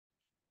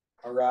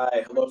All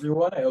right. Hello,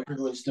 everyone. I hope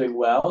everyone's doing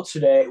well.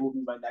 Today will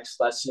be my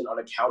next lesson on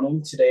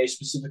accounting. Today,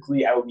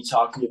 specifically, I will be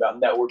talking about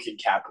net working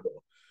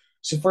capital.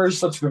 So,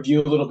 first, let's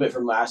review a little bit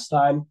from last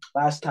time.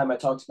 Last time, I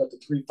talked about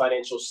the three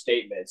financial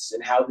statements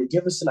and how they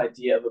give us an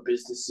idea of a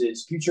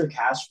business's future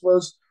cash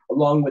flows,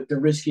 along with the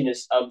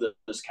riskiness of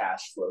those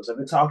cash flows. I've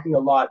been talking a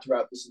lot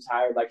throughout this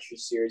entire lecture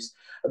series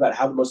about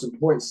how the most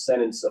important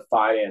sentence of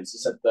finance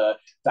is that the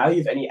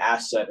value of any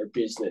asset or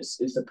business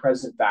is the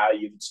present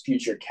value of its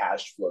future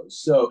cash flows.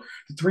 So,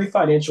 the three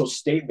financial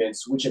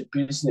statements which a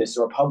business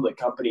or a public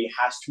company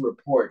has to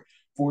report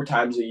four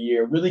times a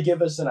year really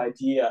give us an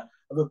idea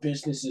of a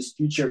business's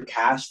future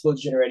cash flow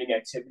generating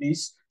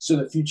activities, so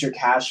the future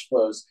cash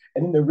flows,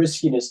 and then the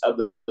riskiness of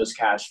those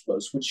cash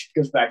flows, which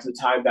goes back to the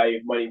time value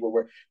of money, where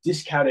we're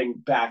discounting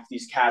back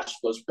these cash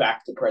flows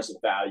back to present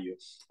value.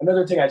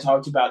 Another thing I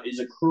talked about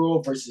is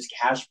accrual versus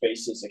cash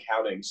basis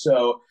accounting.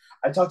 So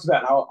I talked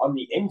about how on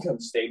the income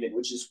statement,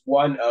 which is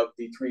one of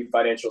the three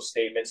financial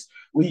statements,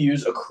 we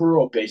use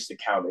accrual based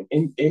accounting.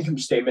 Income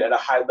statement at a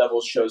high level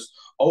shows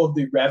all of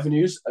the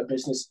revenues a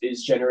business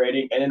is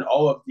generating and then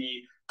all of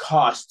the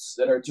costs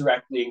that are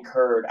directly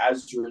incurred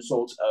as a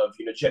result of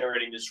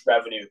generating this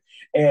revenue.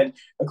 And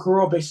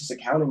accrual basis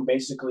accounting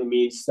basically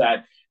means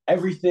that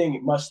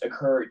everything must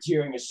occur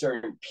during a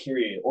certain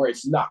period or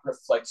it's not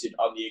reflected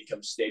on the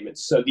income statement.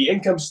 So the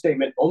income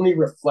statement only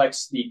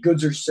reflects the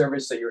goods or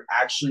service that you're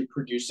actually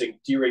producing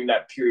during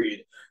that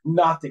period,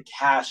 not the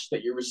cash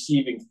that you're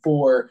receiving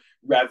for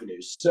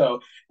revenues.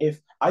 So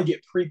if I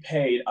get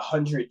prepaid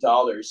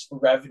 $100 for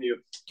revenue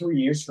 3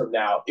 years from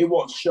now, it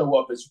won't show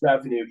up as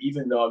revenue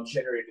even though I'm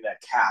generating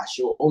that cash.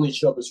 It will only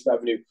show up as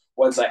revenue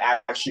once I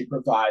actually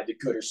provide the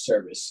good or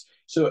service.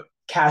 So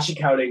cash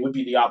accounting would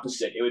be the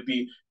opposite. It would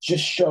be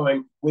just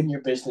showing when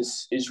your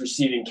business is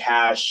receiving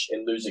cash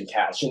and losing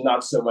cash, and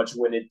not so much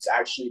when it's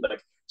actually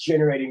like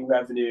generating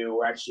revenue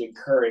or actually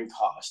incurring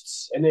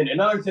costs. And then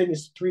another thing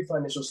is three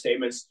financial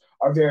statements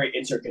are very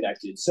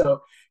interconnected.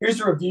 So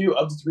here's a review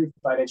of the three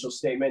financial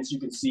statements. You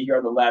can see here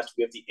on the left,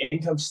 we have the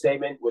income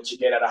statement, which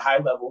again, at a high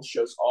level,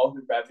 shows all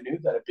the revenue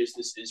that a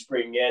business is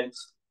bringing in,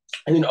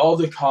 and then all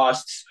the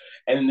costs.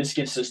 And then this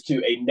gets us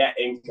to a net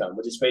income,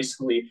 which is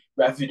basically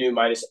revenue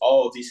minus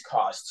all of these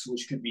costs,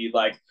 which could be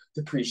like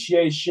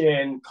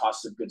depreciation,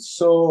 cost of goods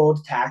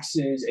sold,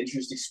 taxes,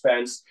 interest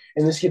expense.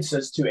 And this gets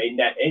us to a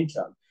net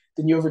income.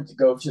 Then you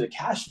go to the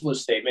cash flow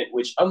statement,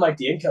 which, unlike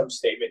the income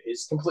statement,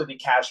 is completely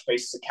cash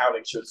based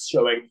accounting. So it's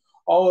showing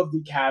all of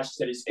the cash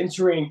that is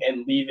entering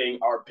and leaving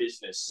our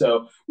business.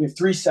 So we have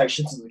three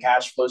sections of the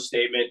cash flow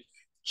statement.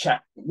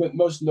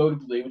 Most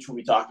notably, which we'll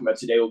be talking about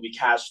today, will be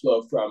cash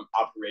flow from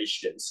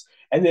operations.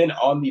 And then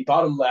on the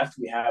bottom left,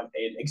 we have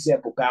an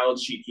example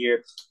balance sheet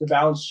here. The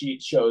balance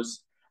sheet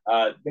shows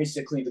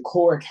basically the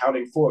core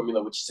accounting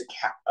formula, which is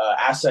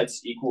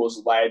assets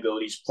equals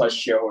liabilities plus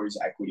shareholders'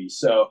 equity.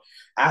 So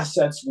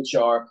assets, which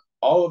are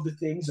all of the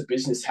things a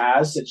business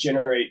has that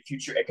generate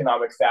future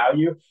economic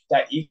value,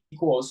 that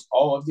equals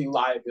all of the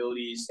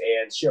liabilities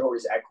and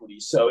shareholders'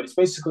 equity. So it's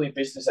basically a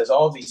business has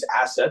all of these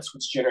assets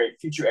which generate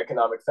future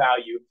economic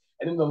value,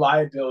 and then the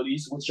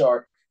liabilities, which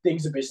are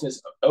things a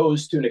business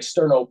owes to an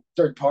external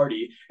third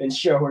party, and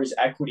shareholders'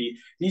 equity.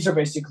 These are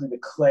basically the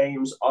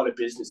claims on a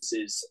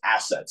business's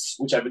assets,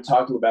 which I've been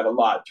talking about a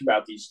lot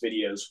throughout these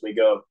videos. We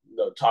go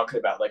talking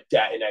about like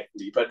debt and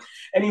equity. But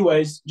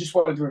anyways, just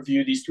wanted to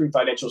review these three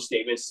financial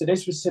statements. Today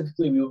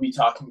specifically, we will be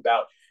talking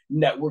about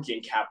net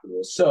working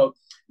capital. So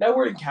net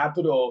working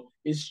capital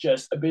is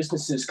just a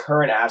business's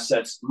current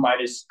assets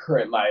minus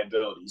current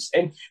liabilities.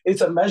 And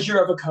it's a measure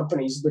of a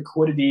company's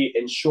liquidity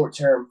and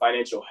short-term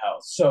financial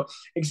health. So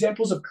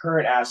examples of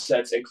current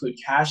assets include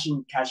cash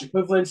and cash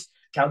equivalents,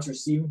 accounts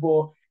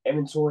receivable,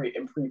 inventory,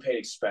 and prepaid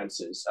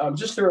expenses.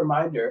 Just a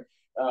reminder,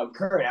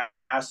 current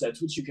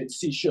assets, which you can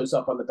see shows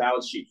up on the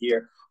balance sheet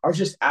here, are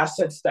just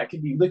assets that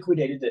can be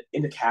liquidated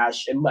into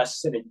cash in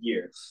less than a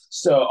year.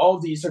 So all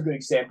of these are good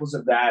examples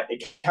of that.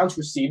 Accounts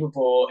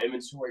receivable,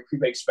 inventory,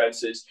 prepaid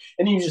expenses,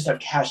 and then you just have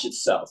cash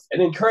itself.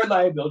 And then current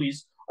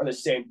liabilities are the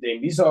same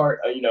thing. These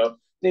are,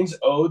 things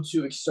owed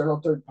to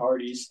external third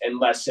parties in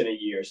less than a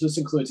year. So this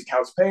includes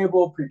accounts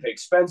payable, prepaid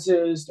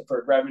expenses,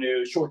 deferred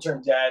revenue,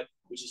 short-term debt,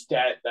 which is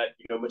debt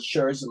that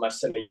matures in less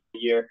than a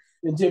year,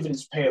 and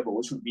dividends payable,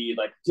 which would be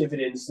like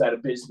dividends that a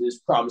business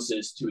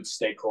promises to its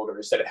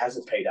stakeholders that it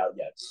hasn't paid out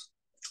yet.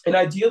 And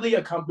ideally,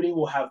 a company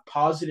will have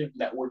positive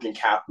net working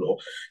capital.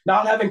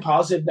 Not having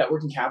positive net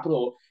working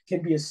capital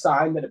can be a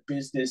sign that a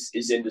business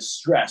is in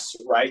distress,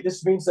 right?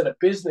 This means that a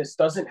business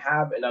doesn't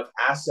have enough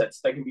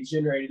assets that can be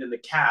generated in the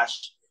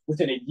cash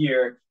within a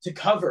year to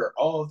cover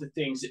all of the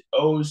things it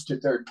owes to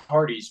third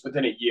parties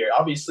within a year.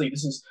 Obviously,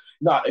 this is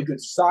not a good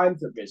sign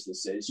for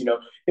businesses.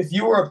 If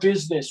you were a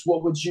business,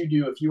 what would you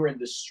do if you were in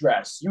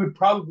distress? You would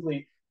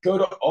probably go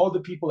to all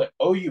the people that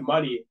owe you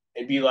money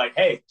and be like,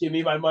 hey, give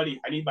me my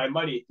money. I need my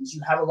money, because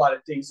you have a lot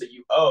of things that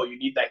you owe. You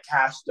need that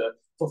cash to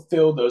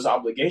fulfill those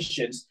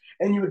obligations.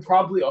 And you would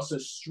probably also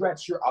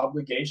stretch your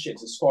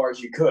obligations as far as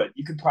you could.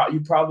 You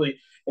probably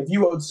if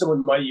you owed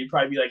someone money, you'd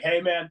probably be like, hey,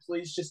 man,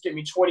 please just give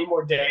me 20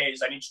 more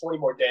days. I need 20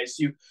 more days.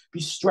 So you be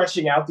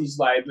stretching out these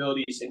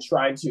liabilities and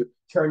trying to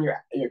turn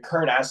your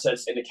current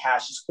assets into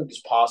cash as quick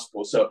as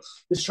possible. So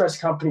distressed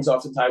companies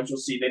oftentimes you'll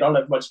see they don't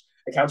have much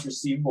accounts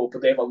receivable,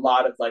 but they have a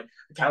lot of like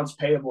accounts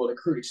payable and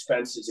accrued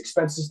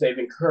expenses they've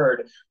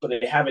incurred, but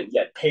they haven't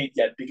yet paid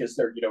yet because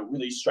they're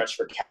really stretched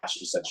for cash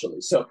essentially.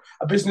 So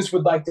a business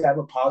would like to have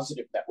a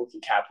positive net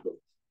working capital.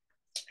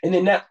 And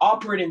then net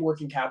operating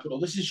working capital,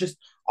 this is just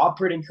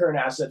operating current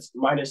assets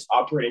minus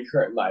operating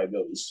current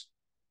liabilities.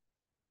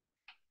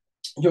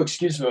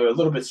 Excuse me, I'm a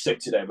little bit sick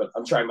today, but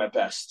I'm trying my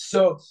best.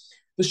 So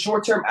the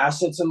short-term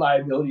assets and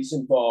liabilities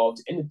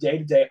involved in the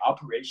day-to-day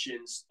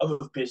operations of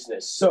a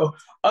business. So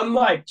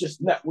unlike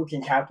just net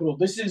working capital,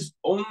 this is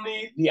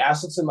only the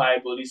assets and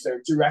liabilities that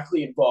are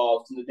directly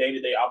involved in the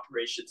day-to-day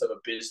operations of a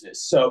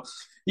business. So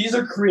these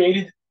are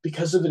created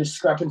because of the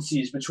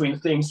discrepancies between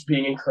things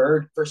being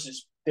incurred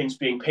versus things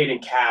being paid in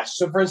cash.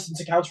 So for instance,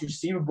 accounts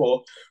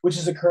receivable, which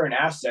is a current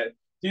asset,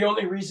 the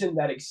only reason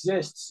that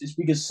exists is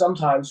because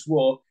sometimes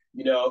we'll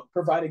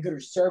provide a good or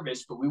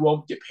service, but we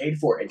won't get paid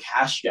for it in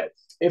cash yet.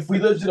 If we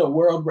lived in a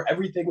world where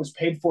everything was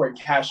paid for in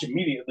cash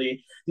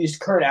immediately, these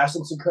current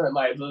assets and current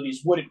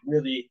liabilities wouldn't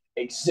really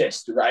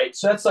exist, right?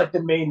 So that's like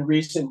the main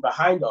reason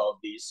behind all of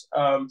these.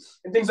 And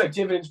things like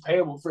dividends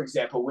payable, for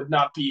example, would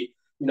not be,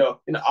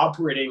 an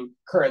operating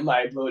current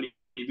liability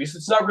because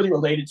it's not really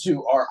related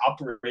to our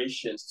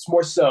operations. It's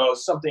more so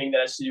something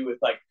that has to do with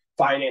like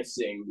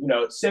financing,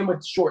 same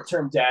with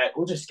short-term debt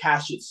or just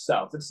cash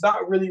itself. It's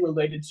not really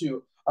related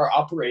to our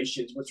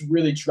operations, what's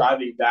really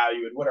driving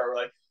value and what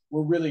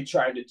we're really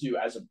trying to do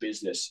as a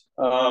business.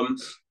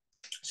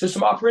 So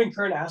some operating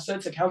current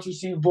assets, accounts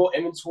receivable,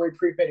 inventory,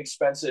 prepaid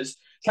expenses.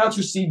 Accounts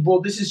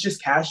receivable, this is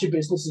just cash a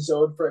business is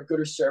owed for a good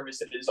or service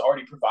that is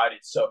already provided.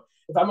 So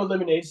if I'm a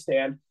lemonade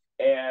stand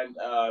and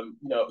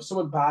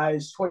someone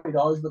buys $20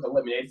 worth of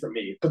lemonade from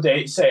me, but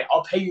they say,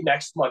 I'll pay you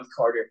next month,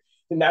 Carter,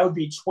 then that would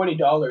be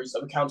 $20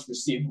 of accounts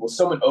receivable.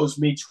 Someone owes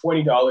me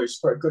 $20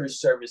 for a good or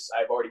service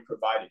I've already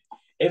provided.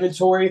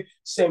 Inventory,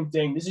 same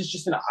thing. This is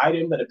just an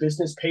item that a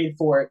business paid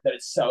for that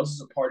it sells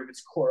as a part of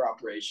its core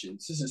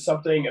operations. This is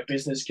something a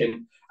business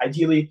can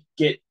ideally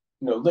get,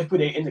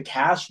 liquidate into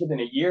cash within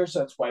a year. So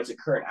that's why it's a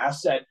current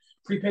asset.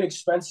 Prepaid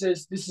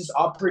expenses, this is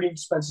operating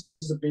expenses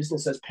a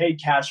business has paid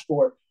cash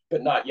for,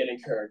 but not yet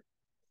incurred.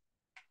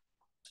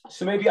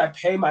 So maybe I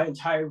pay my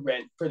entire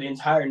rent for the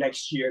entire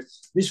next year.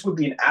 This would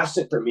be an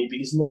asset for me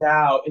because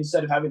now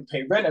instead of having to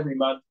pay rent every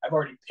month, I've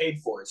already paid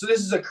for it. So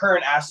this is a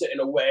current asset in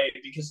a way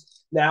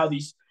because now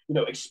these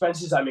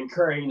expenses I'm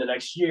incurring in the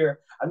next year,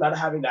 I'm not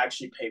having to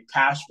actually pay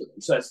cash for them.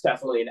 So that's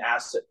definitely an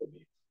asset for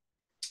me.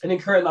 And then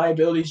current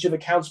liabilities, you have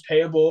accounts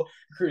payable,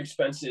 accrued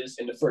expenses,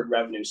 and deferred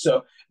revenue.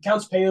 So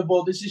accounts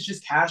payable, this is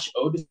just cash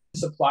owed to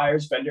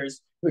suppliers, vendors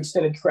who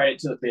extended credit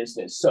to the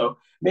business. So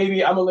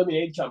maybe I'm a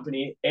lemonade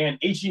company and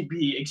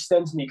H-E-B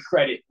extends me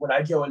credit when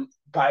I go and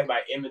buy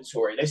my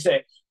inventory. They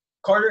say,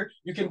 Carter,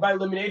 you can buy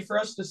lemonade for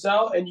us to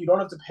sell and you don't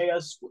have to pay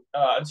us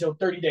until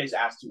 30 days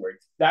afterward.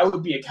 That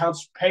would be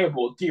accounts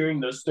payable during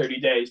those 30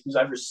 days because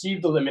I've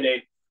received the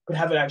lemonade but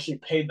haven't actually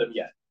paid them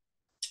yet.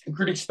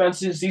 Accrued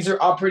expenses, these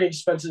are operating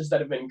expenses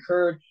that have been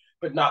incurred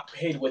but not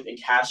paid with in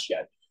cash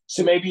yet.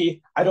 So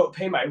maybe I don't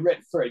pay my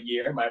rent for a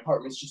year. My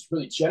apartment's just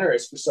really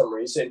generous for some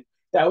reason.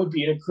 That would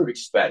be an accrued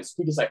expense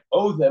because I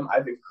owe them.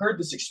 I've incurred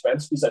this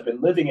expense because I've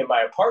been living in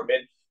my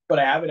apartment, but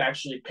I haven't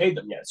actually paid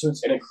them yet. So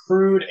it's an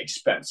accrued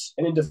expense.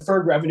 And in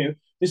deferred revenue,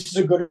 this is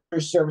a good or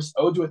service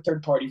owed to a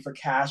third party for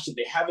cash that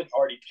they haven't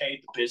already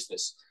paid the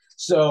business.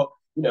 So,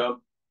 a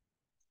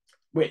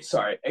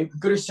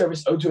good or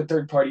service owed to a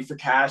third party for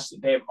cash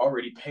that they have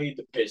already paid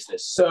the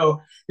business.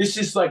 So this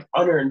is like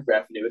unearned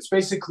revenue. It's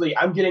basically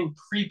I'm getting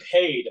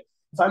prepaid.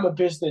 If I'm a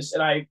business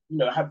and I,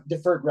 have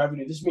deferred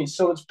revenue, this means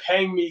someone's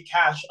paying me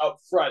cash up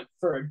front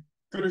for a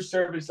good or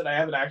service that I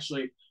haven't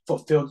actually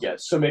fulfilled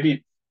yet. So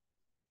maybe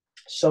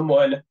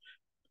someone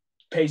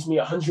pays me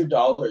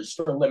 $100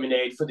 for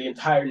lemonade for the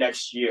entire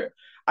next year.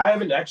 I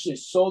haven't actually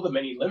sold them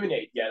any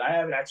lemonade yet. I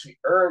haven't actually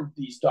earned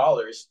these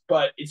dollars,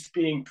 but it's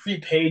being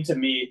prepaid to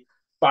me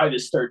by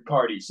this third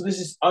party. So this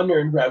is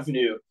unearned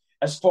revenue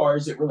as far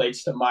as it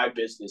relates to my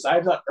business. I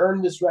have not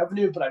earned this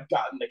revenue, but I've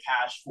gotten the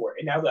cash for it.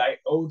 And now that I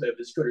owe them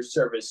this good or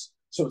service,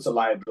 so it's a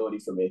liability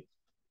for me.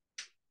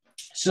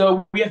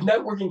 So we have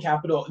net working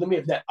capital, and then we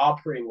have net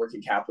operating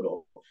working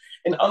capital.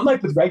 And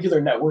unlike with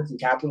regular net working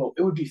capital,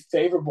 it would be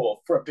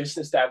favorable for a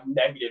business to have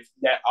negative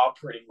net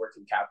operating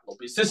working capital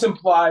because this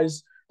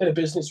implies that a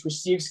business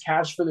receives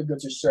cash for the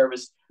goods or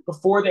service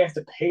before they have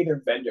to pay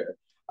their vendor.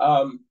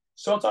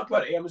 So I'll talk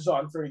about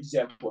Amazon for an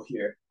example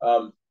here.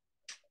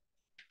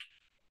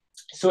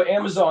 So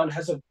Amazon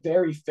has a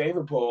very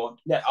favorable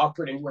net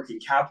operating working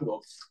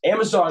capital.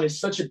 Amazon is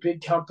such a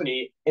big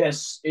company and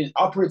it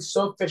operates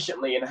so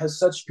efficiently and has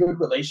such good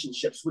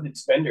relationships with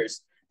its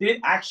vendors that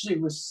it actually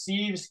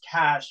receives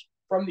cash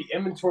from the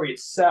inventory it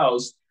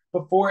sells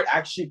before it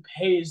actually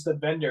pays the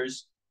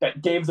vendors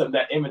that gave them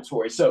that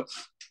inventory. So,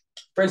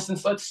 for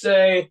instance, let's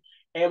say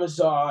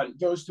Amazon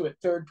goes to a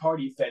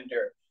third-party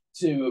vendor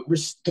to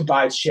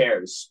buy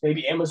chairs.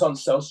 Maybe Amazon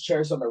sells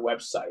chairs on their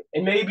website,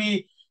 and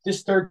maybe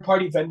this third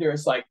party vendor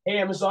is like, "Hey,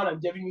 Amazon, I'm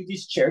giving you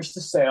these chairs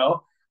to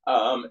sale.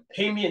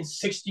 Pay me in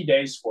 60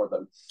 days for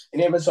them."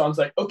 And Amazon's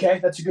like, "Okay,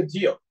 that's a good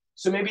deal."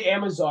 So maybe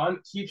Amazon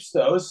keeps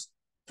those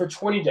for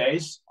 20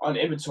 days on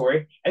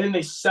inventory, and then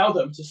they sell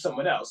them to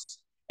someone else.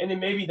 And then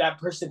maybe that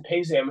person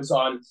pays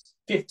Amazon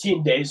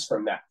 15 days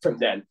from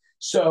then.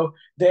 So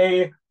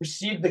they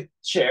received the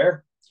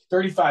chair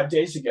 35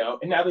 days ago,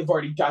 and now they've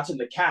already gotten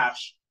the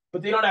cash,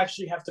 but they don't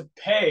actually have to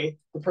pay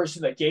the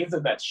person that gave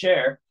them that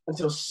chair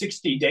until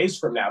 60 days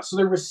from now. So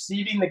they're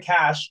receiving the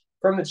cash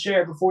from the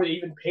chair before they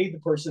even paid the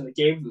person that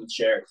gave them the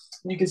chair.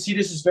 And you can see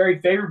this is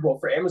very favorable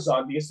for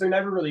Amazon because they're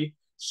never really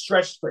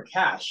stretched for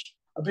cash.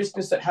 A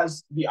business that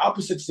has the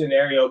opposite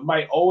scenario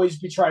might always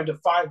be trying to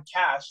find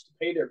cash to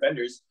pay their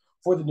vendors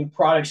for the new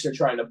products they're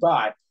trying to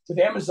buy. With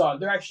Amazon,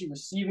 they're actually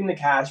receiving the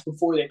cash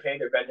before they pay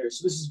their vendors.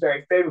 So this is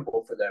very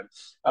favorable for them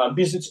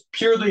because it's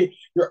purely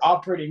your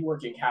operating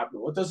working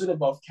capital. It doesn't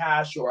involve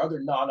cash or other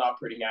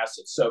non-operating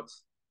assets. So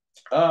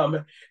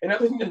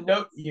another thing to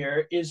note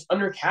here is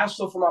under cash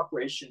flow from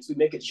operations, we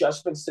make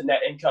adjustments to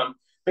net income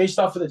based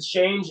off of the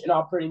change in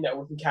operating net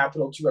working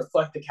capital to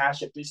reflect the cash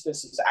that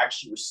business has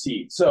actually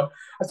received. So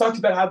I talked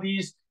about how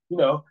these,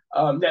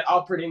 net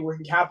operating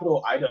working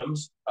capital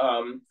items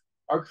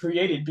are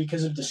created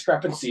because of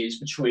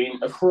discrepancies between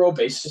accrual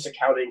basis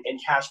accounting and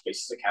cash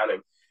basis accounting.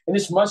 And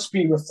this must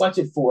be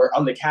reflected for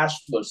on the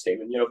cash flow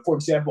statement. For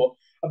example,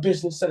 a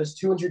business that has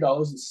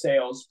 $200 in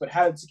sales but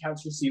had its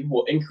accounts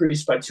receivable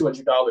increased by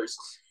 $200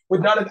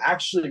 would not have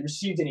actually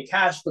received any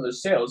cash for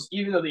those sales,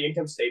 even though the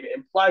income statement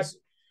implies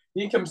it.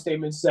 The income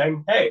statement is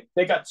saying, hey,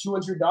 they got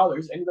 $200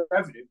 in the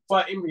revenue.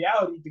 But in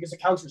reality, because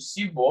accounts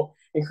receivable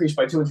increased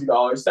by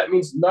 $200, that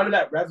means none of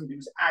that revenue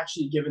was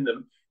actually given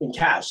them in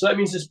cash. So that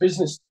means this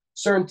business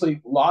certainly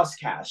lost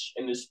cash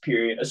in this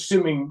period,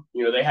 assuming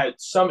they had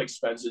some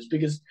expenses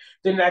because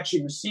they didn't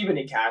actually receive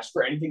any cash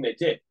for anything they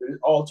did. It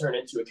all turned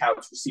into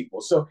accounts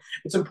receivable. So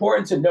it's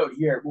important to note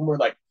here when we're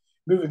like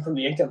moving from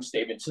the income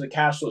statement to the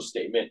cash flow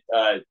statement,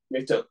 we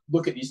have to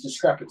look at these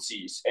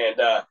discrepancies,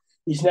 and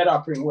these net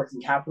operating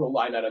working capital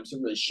line items are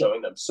really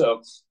showing them.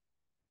 So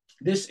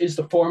this is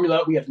the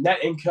formula. We have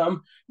net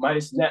income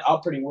minus net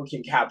operating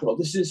working capital.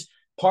 This is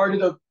part of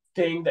the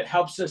thing that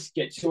helps us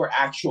get to our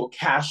actual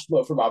cash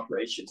flow from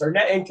operations. Our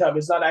net income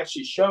is not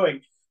actually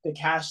showing the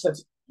cash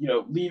that's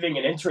leaving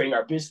and entering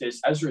our business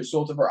as a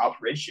result of our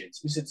operations,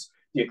 because it's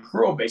the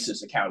accrual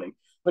basis accounting.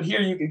 But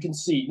here you can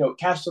see,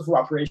 cash flow from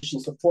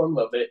operations, the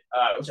formula of it,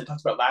 which I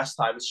talked about last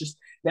time, it's just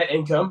net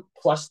income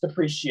plus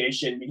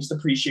depreciation, because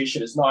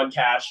depreciation is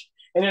non-cash,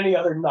 and any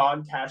other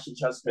non-cash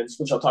adjustments,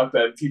 which I'll talk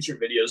about in future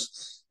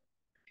videos,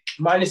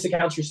 minus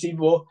accounts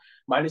receivable,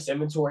 minus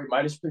inventory,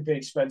 minus prepaid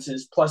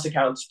expenses, plus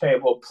accounts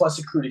payable, plus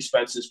accrued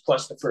expenses,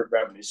 plus deferred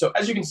revenue. So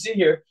as you can see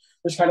here,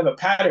 there's kind of a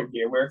pattern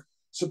here where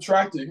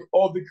subtracting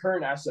all the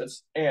current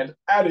assets and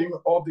adding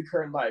all the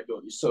current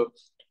liabilities. So,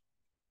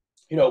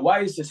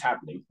 why is this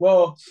happening?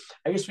 Well,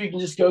 I guess we can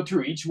just go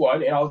through each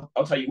one and I'll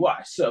tell you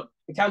why. So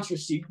accounts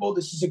receivable,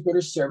 this is a good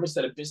or service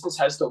that a business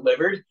has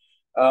delivered,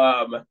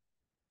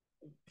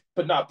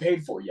 but not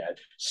paid for yet.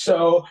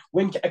 So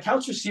when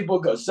accounts receivable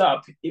goes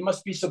up, it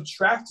must be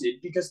subtracted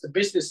because the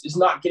business is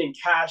not getting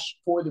cash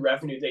for the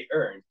revenue they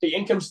earn. The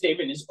income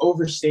statement is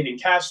overstating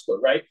cash flow,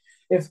 right?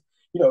 If,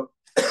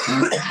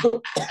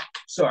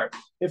 sorry,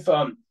 if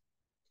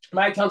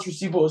my accounts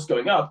receivable is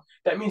going up,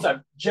 that means I've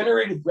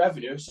generated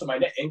revenue, so my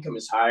net income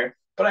is higher,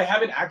 but I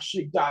haven't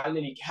actually gotten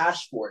any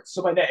cash for it.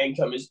 So my net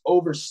income is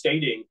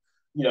overstating,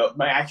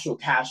 my actual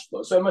cash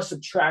flow. So I must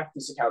subtract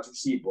this accounts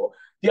receivable.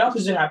 The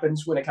opposite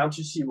happens when accounts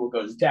receivable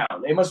goes down.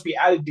 It must be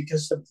added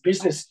because the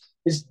business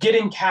is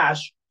getting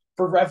cash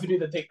for revenue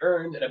that they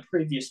earned in a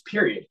previous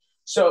period.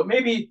 So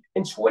maybe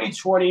in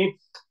 2020,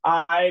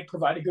 I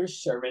provide a good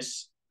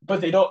service,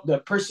 but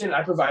the person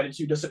I provided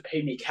to doesn't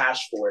pay me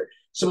cash for it.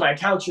 So my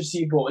accounts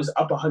receivable is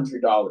up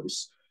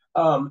 $100.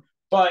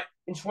 But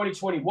in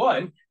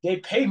 2021, they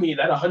pay me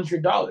that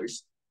 $100.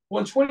 Well,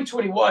 in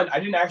 2021, I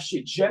didn't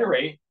actually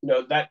generate,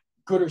 that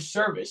good or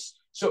service.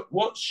 So it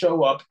won't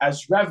show up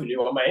as revenue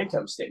on my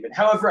income statement.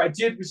 However, I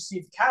did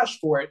receive cash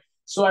for it.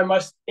 So I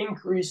must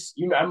increase,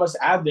 I must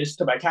add this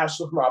to my cash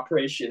flow from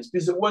operations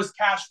because it was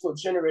cash flow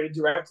generated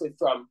directly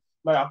from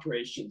my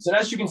operations. And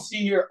as you can see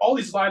here, all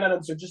these line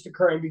items are just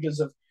occurring because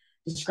of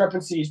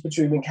discrepancies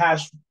between when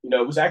cash,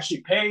 was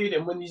actually paid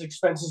and when these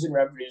expenses and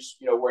revenues,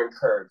 were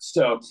incurred.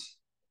 So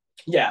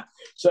yeah.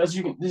 So this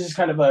is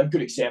kind of a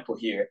good example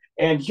here.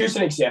 And here's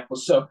an example.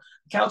 So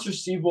accounts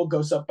receivable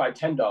goes up by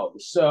 $10.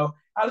 So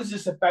how does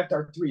this affect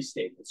our three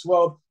statements?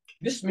 Well,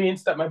 this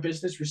means that my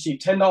business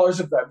received $10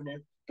 of revenue,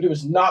 but it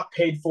was not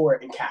paid for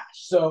in cash.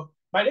 So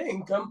my net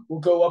income will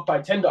go up by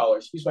 $10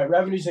 because my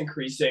revenue is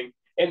increasing,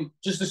 and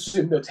just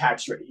assume no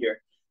tax rate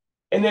here.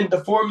 And then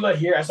the formula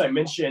here, as I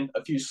mentioned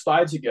a few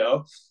slides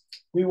ago,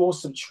 we will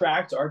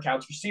subtract our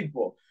accounts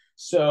receivable.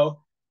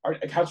 So our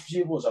accounts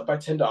receivable is up by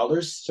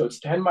 $10, so it's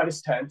 10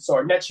 minus 10. So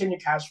our net change in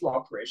cash from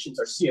operations,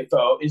 our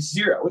CFO, is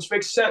 0, which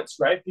makes sense,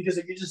 right? Because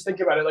if you just think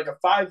about it like a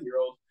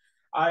 5-year-old,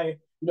 I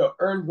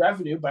earned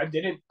revenue, but I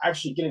didn't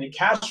actually get any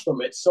cash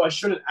from it. So I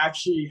shouldn't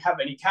actually have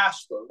any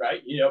cash flow,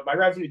 right? My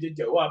revenue did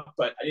go up,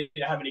 but I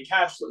didn't have any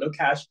cash flow, no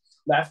cash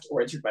left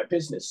or entered my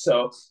business.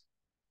 So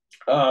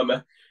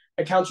um,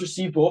 accounts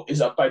receivable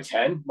is up by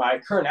 10. My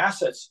current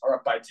assets are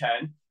up by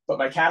 10, but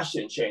my cash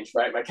didn't change,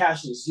 right? My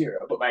cash is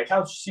zero, but my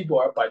accounts receivable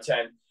are up by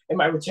 10. And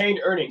my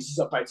retained earnings is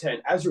up by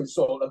 10 as a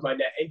result of my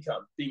net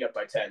income being up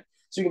by 10.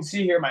 So you can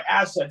see here my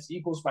assets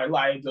equals my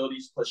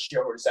liabilities plus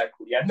shareholders'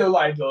 equity. I have no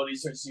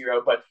liabilities, or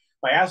zero, but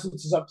my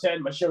assets is up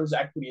 10, my shareholders'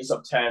 equity is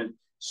up 10.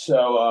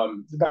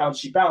 So the balance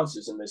sheet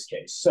balances in this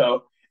case.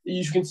 So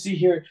you can see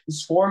here,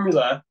 this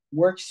formula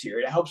works here.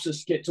 It helps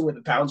us get to where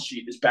the balance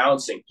sheet is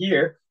balancing.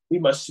 Here, we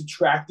must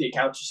subtract the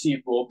accounts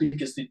receivable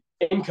because the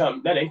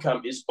net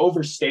income is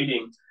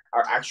overstating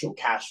our actual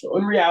cash flow.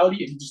 In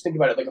reality, if you just think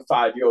about it like a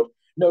 5-year-old,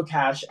 no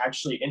cash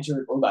actually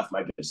entered or left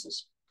my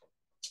business.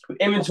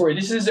 Inventory.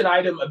 This is an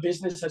item a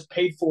business has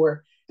paid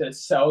for that it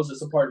sells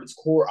as a part of its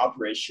core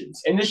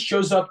operations. And this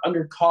shows up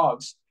under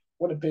COGS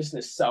when a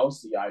business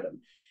sells the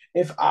item.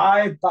 If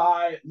I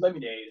buy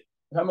lemonade,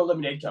 if I'm a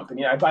lemonade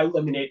company and I buy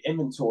lemonade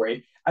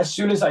inventory, as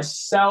soon as I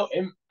sell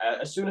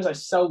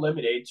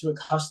lemonade to a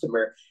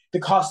customer, the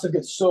cost of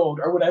goods sold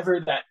or whatever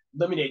that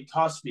lemonade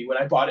cost me when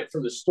I bought it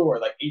from the store,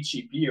 like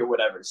HEB or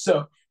whatever.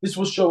 So this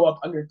will show up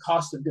under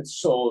cost of goods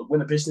sold when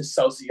the business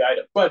sells the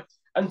item. But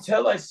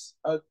until I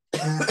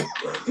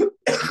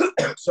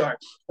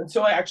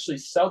until I actually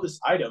sell this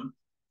item,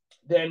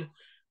 then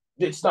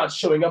it's not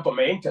showing up on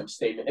my income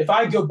statement. If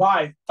I go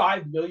buy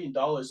 $5 million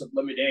of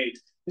lemonade,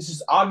 this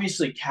is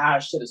obviously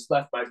cash that has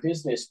left my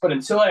business, but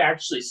until I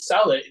actually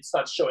sell it, it's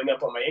not showing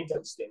up on my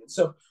income statement.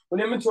 So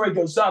when inventory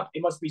goes up,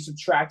 it must be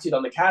subtracted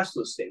on the cash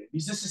flow statement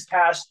because this is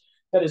cash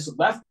that has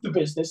left the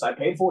business. I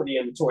paid for the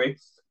inventory,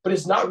 but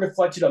it's not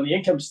reflected on the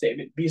income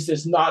statement because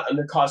it's not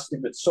under cost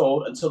of goods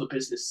sold until the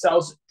business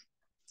sells it.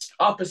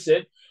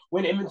 Opposite,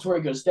 when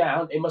inventory goes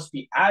down, it must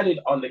be added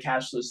on the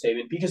cash flow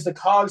statement because the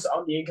COGS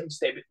on the income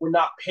statement were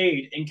not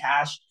paid in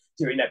cash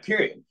during that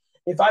period.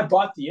 If I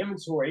bought the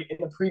inventory in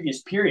the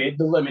previous period,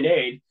 the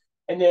lemonade,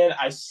 and then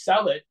I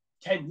sell it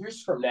 10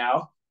 years from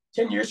now,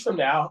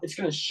 it's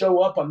going to show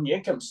up on the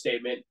income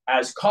statement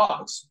as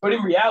COGS. But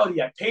in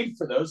reality, I paid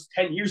for those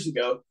 10 years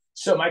ago,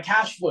 so my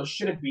cash flow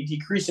shouldn't be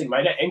decreasing.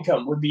 My net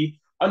income would be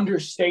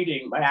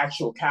understating my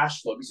actual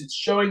cash flow because it's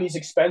showing these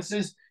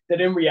expenses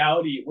that in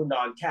reality were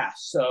non-cash.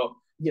 So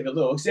give a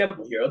little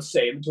example here. Let's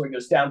say inventory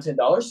goes down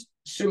 $10.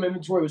 Assume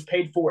inventory was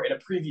paid for in a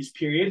previous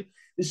period.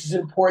 This is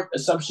an important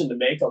assumption to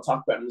make. I'll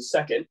talk about it in a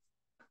second.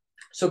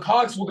 So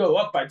COGS will go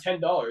up by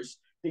 $10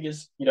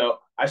 because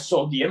I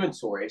sold the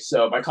inventory.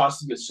 So my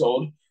cost of goods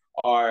sold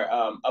are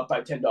up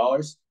by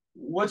 $10.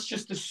 Let's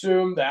just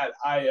assume that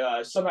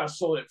I somehow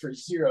sold it for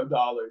 $0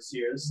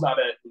 here. This is not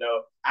a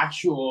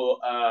actual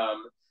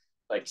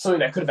like something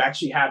that could have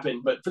actually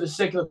happened. But for the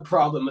sake of the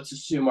problem, let's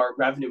assume our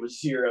revenue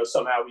was zero.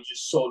 Somehow we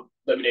just sold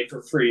lemonade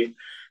for free.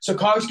 So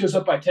COGS goes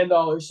up by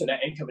 $10. So net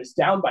income is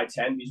down by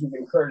 10 because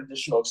we've incurred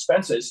additional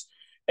expenses.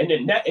 And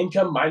then net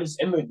income minus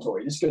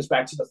inventory. This goes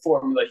back to the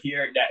formula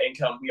here. Net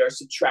income, we are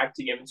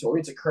subtracting inventory.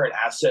 It's a current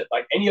asset.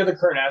 Like any other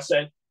current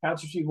asset,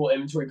 accounts receivable,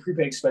 inventory,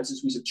 prepaid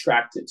expenses, we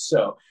subtract it.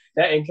 So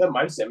net income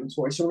minus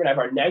inventory. So we're going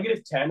to have our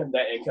negative 10 of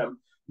net income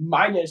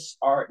minus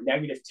our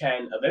negative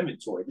 10 of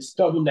inventory. This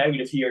double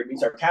negative here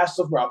means our cash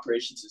flow from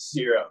operations is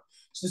zero.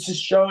 So this is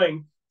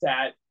showing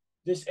that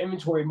this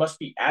inventory must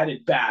be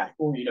added back,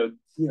 or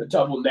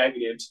double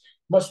negatives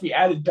must be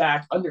added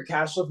back under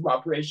cash flow from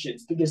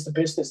operations because the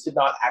business did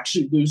not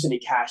actually lose any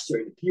cash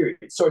during the period.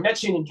 So our net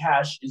change in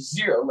cash is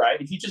zero,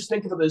 right? If you just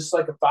think of this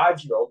like a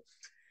 5-year-old,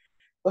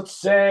 let's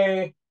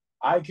say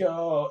I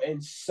go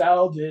and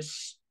sell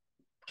this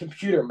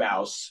computer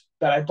mouse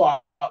that I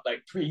bought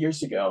like 3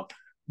 years ago.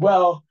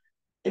 Well,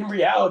 in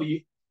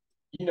reality,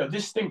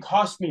 this thing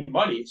cost me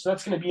money. So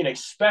that's going to be an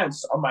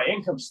expense on my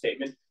income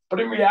statement.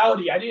 But in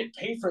reality, I didn't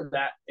pay for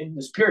that in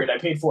this period. I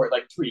paid for it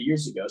like 3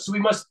 years ago. So we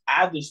must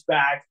add this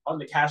back on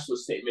the cash flow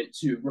statement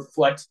to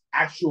reflect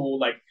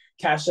actual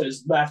cash that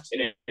is left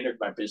and entered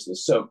my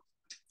business. So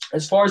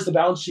as far as the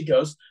balance sheet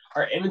goes,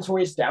 our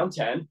inventory is down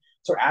 10.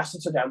 So our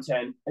assets are down 10.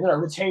 And then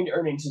our retained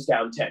earnings is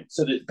down 10.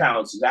 So the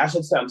balance is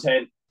assets down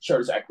 10,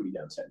 shareholders' equity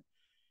down 10.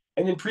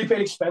 And then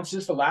prepaid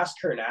expenses, the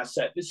last current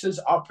asset. This is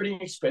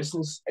operating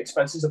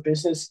expenses a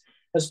business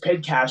has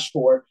paid cash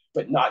for,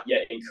 but not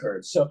yet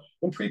incurred. So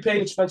when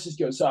prepaid expenses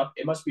goes up,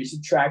 it must be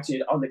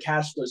subtracted on the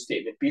cash flow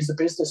statement because the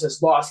business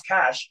has lost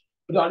cash,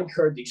 but not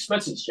incurred the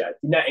expenses yet.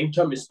 The net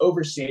income is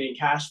overstating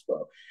cash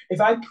flow.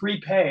 If I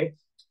prepay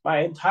my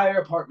entire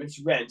apartment's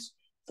rent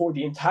for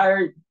the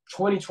entire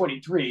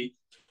 2023,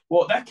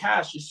 well, that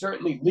cash is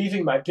certainly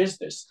leaving my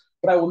business,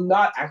 but I will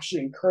not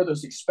actually incur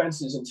those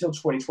expenses until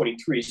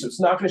 2023. So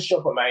it's not going to show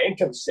up on my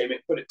income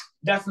statement, but it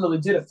definitely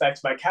did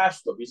affect my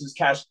cash flow because this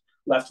cash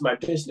left my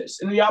business.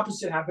 And the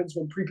opposite happens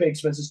when prepaid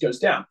expenses goes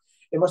down.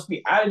 It must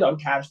be added on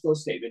cash flow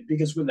statement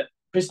because when the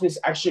business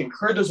actually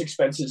incurred those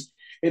expenses,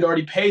 it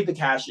already paid the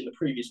cash in the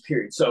previous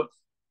period. So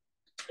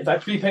if I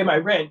prepay my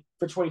rent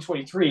for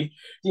 2023,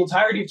 the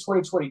entirety of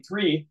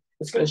 2023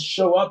 it's going to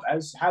show up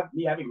as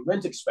me having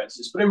rent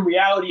expenses. But in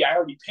reality, I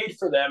already paid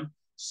for them.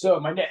 So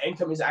my net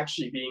income is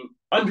actually being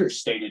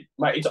understated.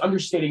 It's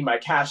understating my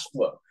cash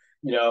flow.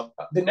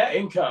 The net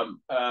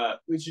income,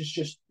 which is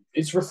just,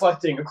 it's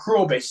reflecting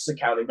accrual basis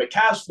accounting, but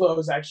cash flow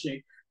is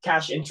actually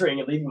cash entering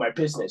and leaving my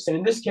business. And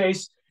in this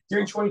case,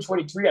 during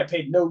 2023, I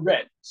paid no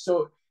rent.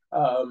 So,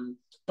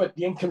 but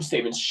the income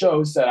statement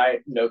shows that I,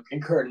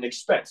 incurred an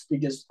expense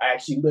because I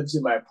actually lived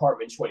in my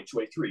apartment in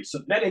 2023. So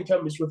net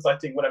income is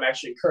reflecting what I'm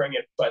actually incurring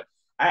it, but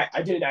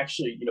I didn't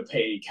actually,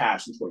 pay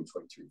cash in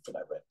 2023 for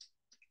that rent.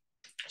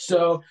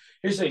 So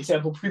here's an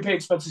example. Prepaid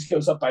expenses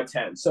goes up by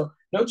 10. So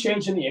no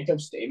change in the income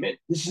statement.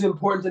 This is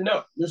important to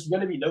note. There's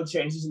going to be no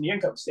changes in the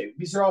income statement.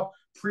 These are all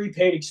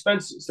prepaid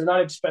expenses. They're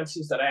not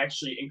expenses that I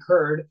actually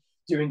incurred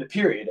during the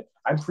period.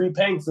 I'm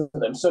prepaying for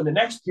them. So in the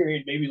next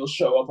period, maybe it'll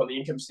show up on the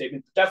income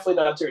statement, but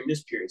definitely not during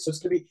this period. So it's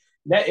going to be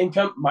net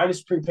income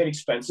minus prepaid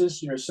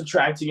expenses,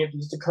 subtracting it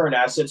because it's the current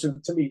asset. So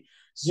to me,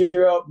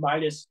 0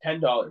 minus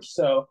 $10.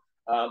 So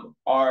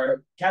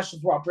our cash flow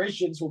for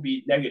operations will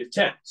be negative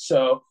 10.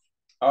 So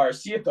our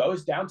CFO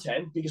is down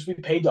 10 because we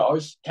pay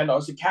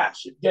 $10 in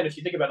cash. Again, if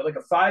you think about it like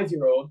a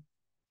 5-year-old,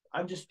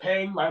 I'm just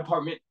paying my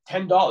apartment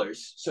 $10.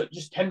 So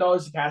just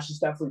 $10 of cash is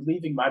definitely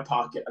leaving my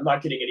pocket. I'm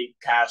not getting any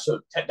cash,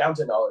 so down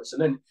 $10.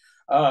 And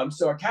then,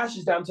 so our cash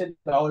is down $10,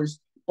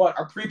 but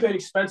our prepaid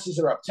expenses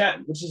are up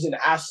 10, which is an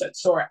asset.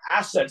 So our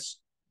assets,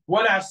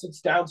 one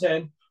asset's down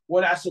 10,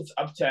 one asset's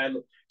up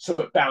 10. So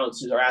it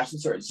balances. Our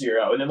assets are at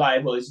 0, and then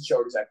liabilities and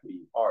shareholders'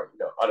 equity are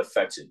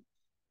unaffected.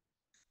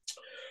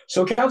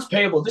 So accounts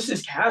payable, this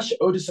is cash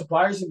owed to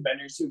suppliers and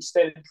vendors who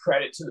extended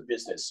credit to the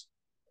business.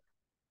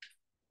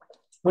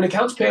 When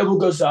accounts payable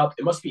goes up,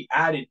 it must be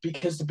added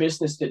because the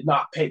business did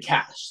not pay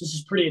cash. This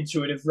is pretty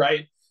intuitive,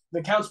 right? The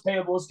accounts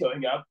payable is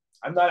going up.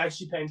 I'm not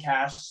actually paying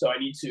cash, so I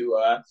need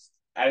to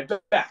add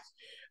it back.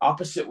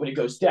 Opposite, when it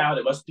goes down,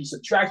 it must be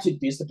subtracted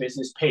because the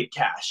business paid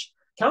cash.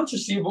 Accounts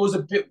receivable is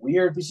a bit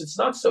weird because it's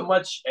not so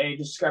much a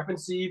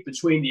discrepancy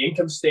between the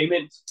income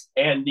statement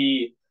and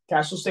the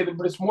cash flow statement,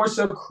 but it's more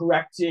so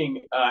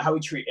correcting how we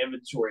treat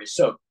inventory.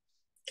 So,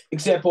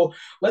 example,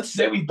 let's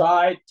say we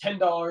buy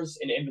 $10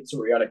 in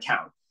inventory on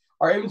account.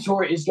 Our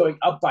inventory is going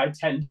up by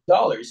 $10,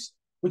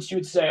 which you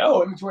would say,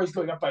 oh, inventory is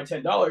going up by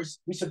 $10.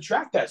 We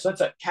subtract that, so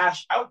that's a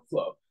cash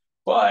outflow.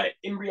 But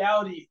in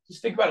reality,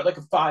 just think about it like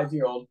a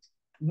 5-year-old.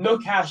 No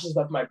cash has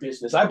left my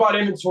business. I bought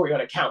inventory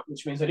on account,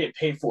 which means I didn't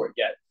pay for it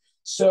yet.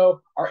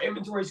 So our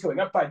inventory is going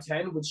up by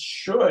 10, which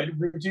should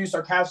reduce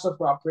our cash flow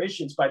for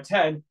operations by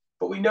 10.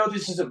 But we know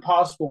this isn't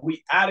possible.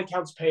 We add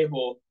accounts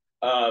payable,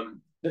 the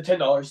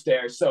 $10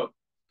 there. So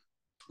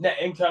net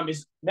income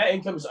is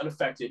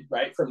unaffected,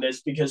 right, from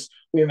this because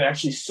we haven't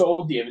actually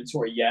sold the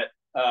inventory yet.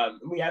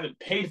 We haven't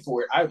paid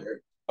for it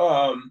either.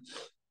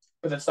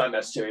 But that's not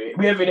necessary.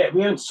 We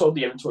haven't sold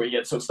the inventory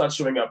yet, so it's not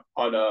showing up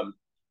on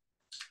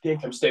the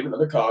income statement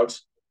of the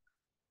COGS.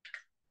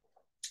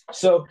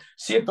 So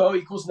CFO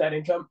equals net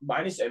income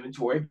minus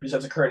inventory because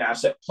that's a current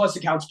asset plus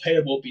accounts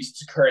payable because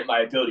it's a current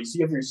liability. So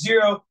you have your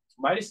 0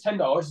 minus $10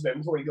 of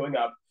inventory going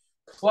up,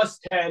 plus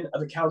 10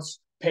 of accounts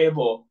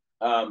payable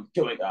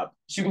going up.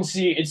 So you can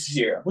see it's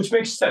 0, which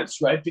makes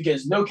sense, right?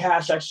 Because no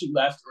cash actually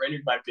left or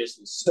entered my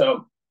business.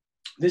 So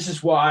this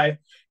is why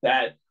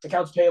that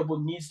accounts payable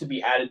needs to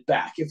be added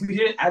back. If we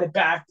didn't add it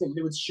back, then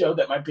it would show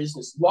that my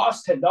business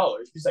lost $10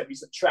 because I'd be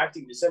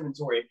subtracting this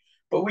inventory.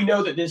 But we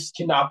know that this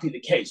cannot be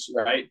the case,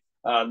 right?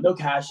 No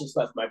cash has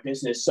left my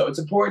business. So it's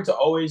important to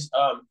always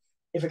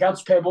if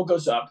accounts payable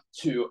goes up,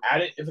 to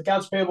add it. If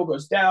accounts payable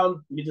goes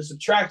down, we need to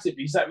subtract it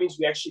because that means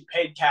we actually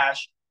paid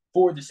cash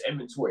for this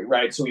inventory,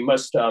 right? So we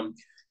must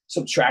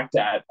subtract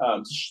that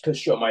to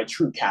show my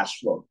true cash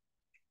flow.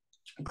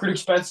 Accrued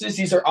expenses,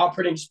 these are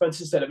operating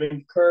expenses that have been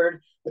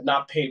incurred but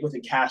not paid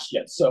within cash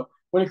yet. So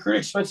when accrued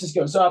expenses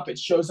goes up, it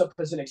shows up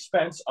as an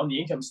expense on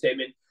the income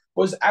statement,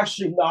 was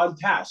actually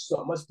non-cash, so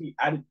it must be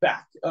added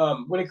back.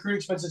 When accrued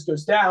expenses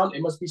goes down,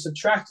 it must be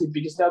subtracted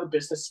because now the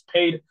business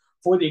paid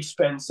for the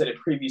expense that it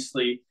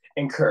previously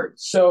incurred.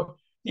 So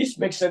these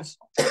make sense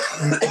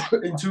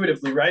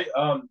intuitively, right?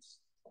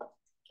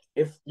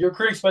 If your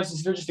accrued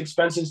expenses, they're just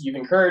expenses you've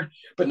incurred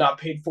but not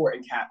paid for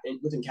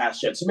within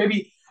cash yet. So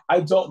maybe I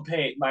don't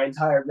pay my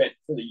entire rent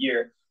for the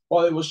year.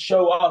 While it will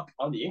show up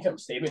on the income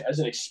statement as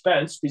an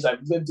expense because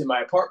I've lived in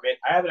my apartment,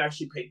 I haven't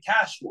actually paid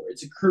cash for it.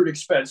 It's accrued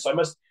expense, so I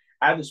must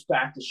add this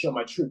back to show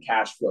my true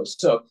cash flow.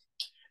 So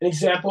an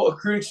example,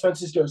 accrued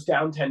expenses goes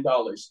down $10.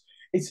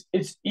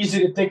 It's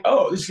easy to think,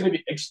 oh, this is going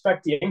to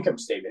affect the income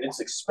statement. It's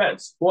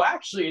expense. Well,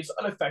 actually, it's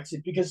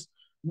unaffected because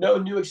no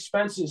new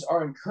expenses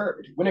are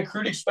incurred. When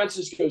accrued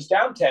expenses goes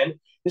down 10,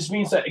 this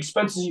means that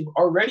expenses you've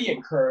already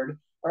incurred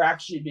are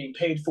actually being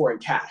paid for in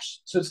cash.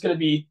 So it's going to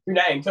be your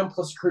net income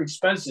plus accrued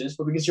expenses,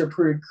 but because your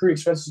accrued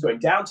expenses is going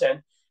down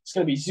 10, it's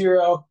going to be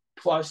 0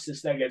 plus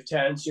this negative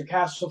 10. So your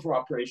cash flow from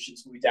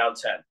operations will be down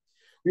 10.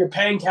 We are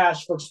paying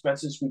cash for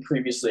expenses we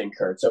previously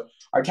incurred. So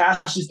our cash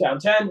is down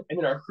 10, and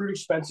then our accrued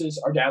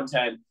expenses are down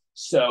 10,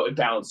 so it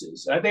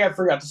balances. And I think I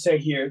forgot to say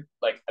here,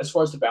 like as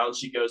far as the balance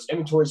sheet goes,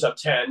 inventory is up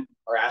 10,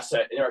 our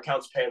asset, and our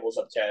accounts payable is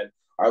up 10,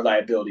 our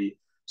liability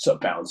so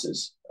it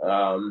balances.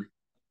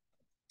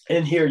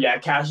 And here, yeah,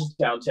 cash is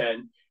down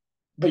 10,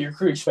 but your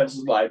accrued expenses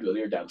and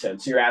liability are down 10.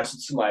 So your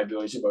assets and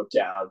liabilities are both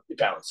down, it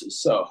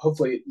balances. So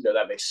hopefully,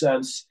 that makes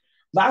sense.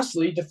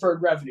 Lastly,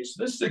 deferred revenue.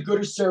 So this is a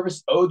good or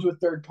service owed to a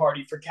third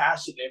party for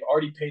cash that they've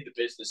already paid the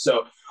business.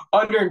 So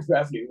unearned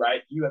revenue,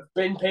 right? You have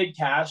been paid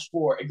cash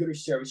for a good or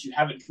service you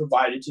haven't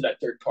provided to that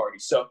third party.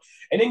 So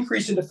an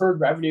increase in deferred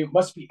revenue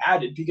must be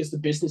added because the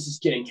business is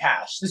getting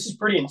cash. This is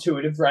pretty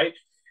intuitive, right?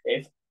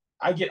 If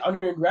I get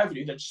unearned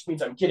revenue, that just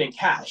means I'm getting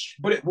cash,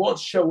 but it won't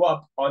show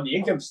up on the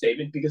income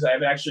statement because I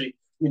haven't actually,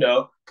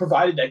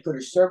 provided that good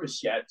or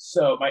service yet.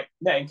 So my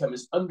net income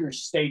is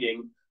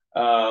understating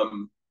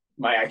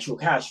my actual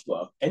cash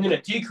flow. And then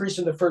a decrease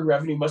in deferred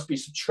revenue must be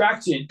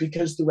subtracted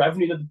because the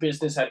revenue that the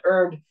business had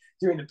earned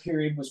during the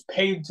period was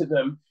paid to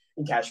them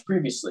in cash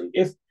previously.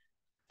 If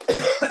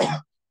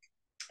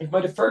if my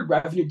deferred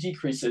revenue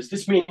decreases,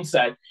 this means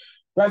that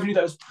revenue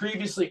that was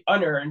previously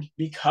unearned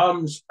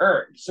becomes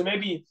earned. So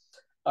maybe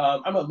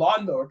I'm a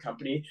lawnmower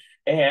company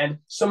and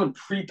someone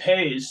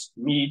prepays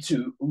me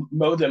to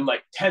mow them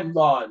like 10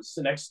 lawns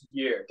the next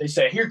year. They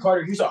say, here,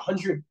 Carter, here's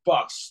 $100.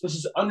 This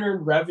is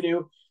unearned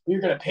revenue.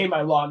 You're going to pay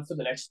my lawn for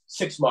the next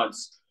 6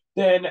 months.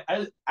 Then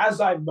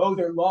as I mow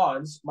their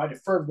lawns, my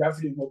deferred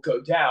revenue will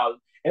go down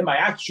and my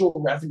actual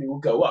revenue will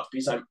go up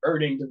because I'm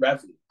earning the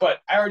revenue. But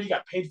I already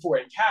got paid for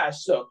it in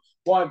cash. So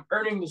while I'm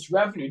earning this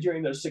revenue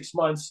during those 6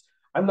 months,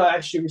 I'm not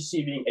actually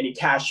receiving any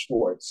cash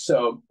for it.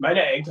 So my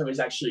net income is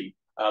actually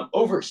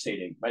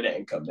overstating my net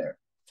income there.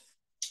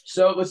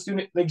 So let's do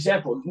an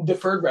example.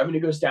 Deferred revenue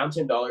goes down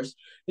 $10.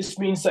 This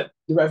means that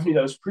the revenue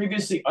that was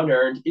previously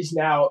unearned is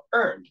now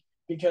earned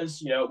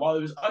because, while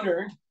it was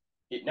unearned,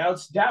 now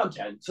it's down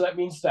 10. So that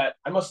means that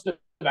I must have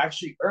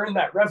actually earned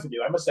that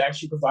revenue. I must have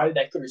actually provided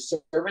that good or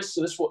service.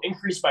 So this will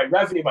increase my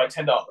revenue by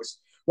 $10.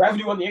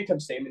 Revenue on the income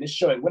statement is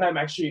showing when I'm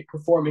actually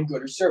performing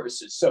good or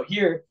services. So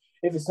here,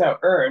 if it's now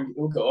earned, it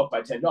will go up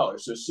by $10.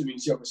 So assuming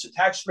 0%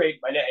 tax rate,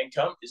 my net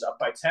income is up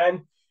by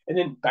 10. And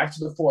then back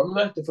to the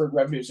formula, deferred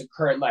revenue is a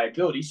current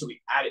liability. So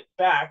we add it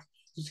back.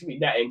 So it's going to be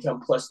net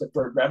income plus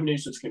deferred revenue.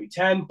 So it's going to be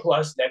 10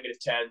 plus negative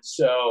 10.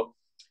 So,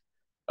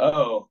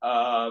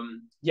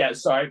 yeah,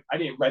 sorry, I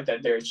didn't write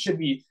that there. It should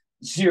be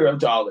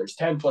 $0.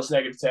 10 plus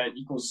negative 10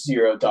 equals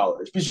 $0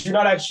 because you're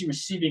not actually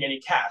receiving any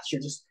cash.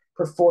 You're just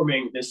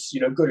performing this,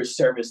 good or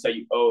service that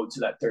you owe to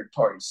that third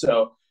party.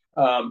 So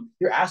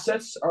your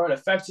assets are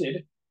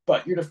unaffected,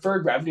 but your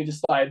deferred revenue,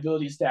 this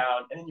liability is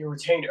down, and then your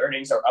retained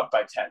earnings are up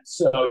by 10.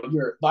 So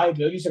your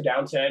liabilities are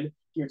down 10,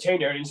 your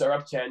retained earnings are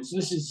up 10. So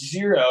this is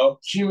zero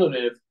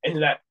cumulative,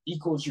 and that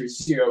equals your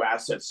zero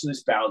assets. So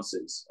this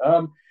balances.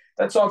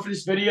 That's all for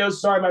this video.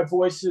 Sorry, my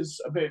voice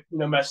is a bit,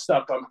 messed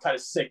up. I'm kind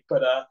of sick,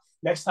 but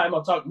next time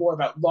I'll talk more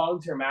about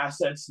long-term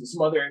assets and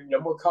some other,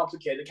 more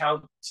complicated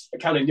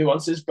accounting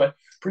nuances. But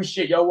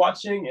appreciate y'all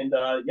watching, and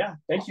yeah,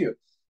 thank you.